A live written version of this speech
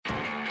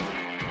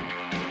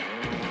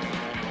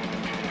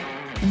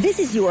This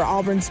is your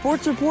Auburn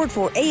Sports Report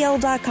for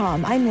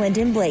AL.com. I'm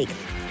Lyndon Blake.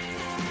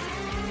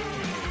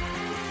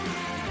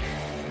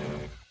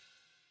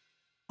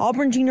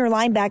 Auburn junior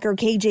linebacker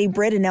KJ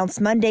Britt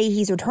announced Monday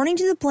he's returning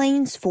to the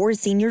Plains for his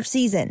senior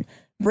season.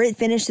 Britt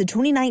finished the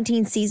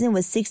 2019 season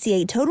with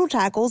 68 total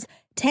tackles,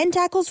 10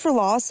 tackles for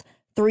loss,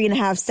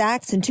 3.5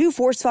 sacks, and 2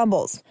 forced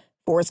fumbles.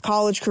 For his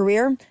college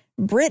career,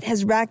 Britt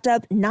has racked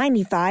up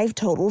 95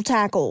 total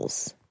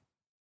tackles.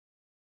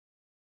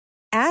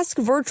 Ask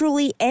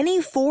virtually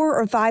any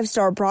 4 or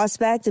 5-star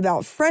prospect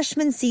about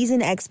freshman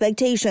season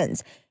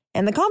expectations,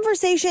 and the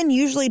conversation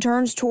usually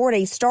turns toward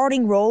a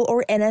starting role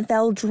or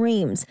NFL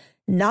dreams.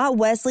 Not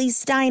Wesley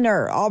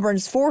Steiner,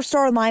 Auburn's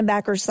 4-star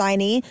linebacker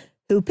signee,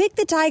 who picked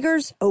the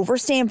Tigers over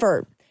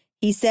Stanford.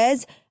 He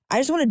says, "I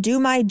just want to do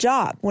my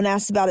job," when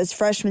asked about his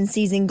freshman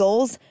season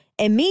goals.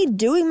 "And me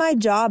doing my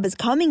job is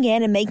coming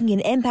in and making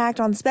an impact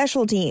on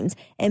special teams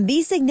and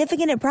be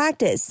significant at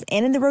practice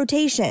and in the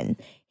rotation."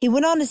 He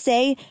went on to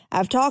say,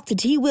 "I've talked to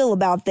T. Will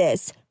about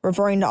this,"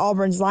 referring to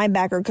Auburn's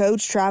linebacker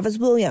coach Travis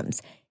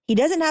Williams. "He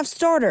doesn't have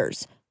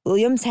starters.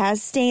 Williams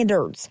has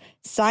standards."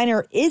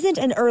 Steiner isn't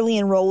an early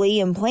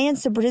enrollee and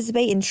plans to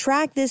participate in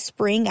track this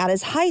spring at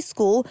his high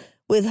school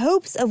with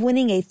hopes of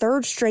winning a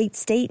 3rd straight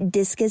state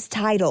discus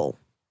title.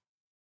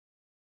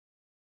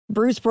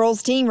 Bruce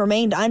Pearl's team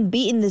remained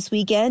unbeaten this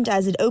weekend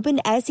as it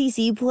opened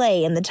SEC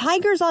play, and the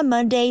Tigers on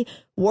Monday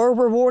were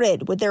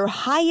rewarded with their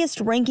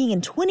highest ranking in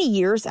 20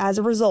 years as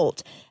a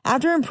result.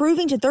 After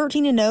improving to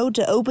 13-0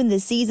 to open the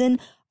season,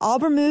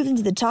 Auburn moved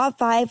into the top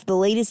 5 of the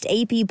latest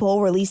AP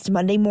poll released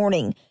Monday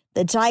morning.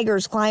 The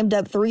Tigers climbed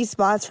up 3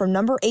 spots from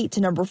number 8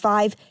 to number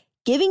 5,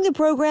 giving the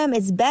program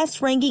its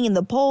best ranking in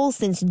the poll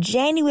since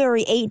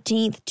January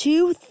 18,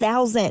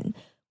 2000,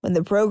 when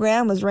the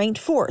program was ranked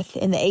 4th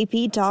in the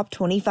AP Top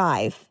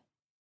 25.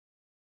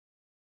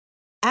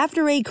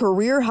 After a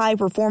career-high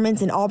performance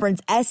in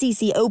Auburn's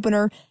SEC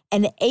opener,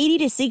 an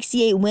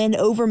 80-68 win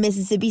over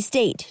Mississippi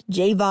State,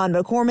 Javon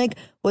McCormick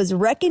was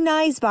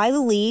recognized by the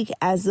league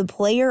as the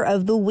Player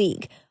of the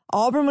Week.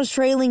 Auburn was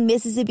trailing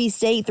Mississippi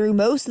State through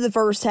most of the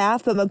first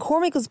half, but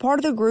McCormick was part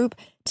of the group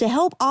to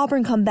help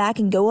Auburn come back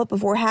and go up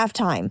before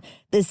halftime.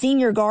 The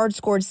senior guard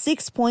scored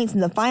 6 points in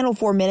the final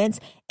 4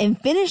 minutes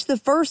and finished the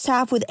first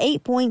half with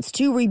 8 points,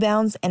 2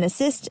 rebounds, an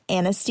assist,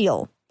 and a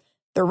steal.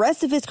 The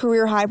rest of his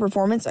career-high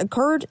performance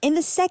occurred in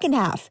the second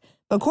half.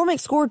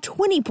 McCormick scored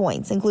 20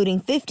 points,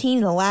 including 15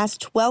 in the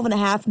last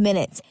 12.5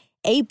 minutes.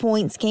 8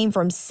 points came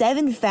from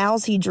 7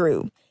 fouls he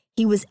drew.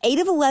 He was 8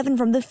 of 11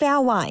 from the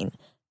foul line.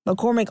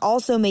 McCormick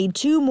also made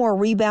 2 more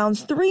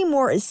rebounds, 3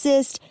 more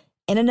assists,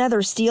 and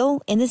another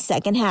steal in the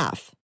second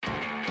half.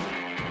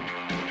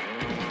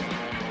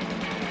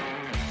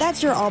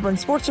 That's your Auburn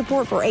Sports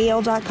Report for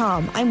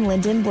AL.com. I'm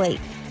Lyndon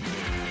Blake.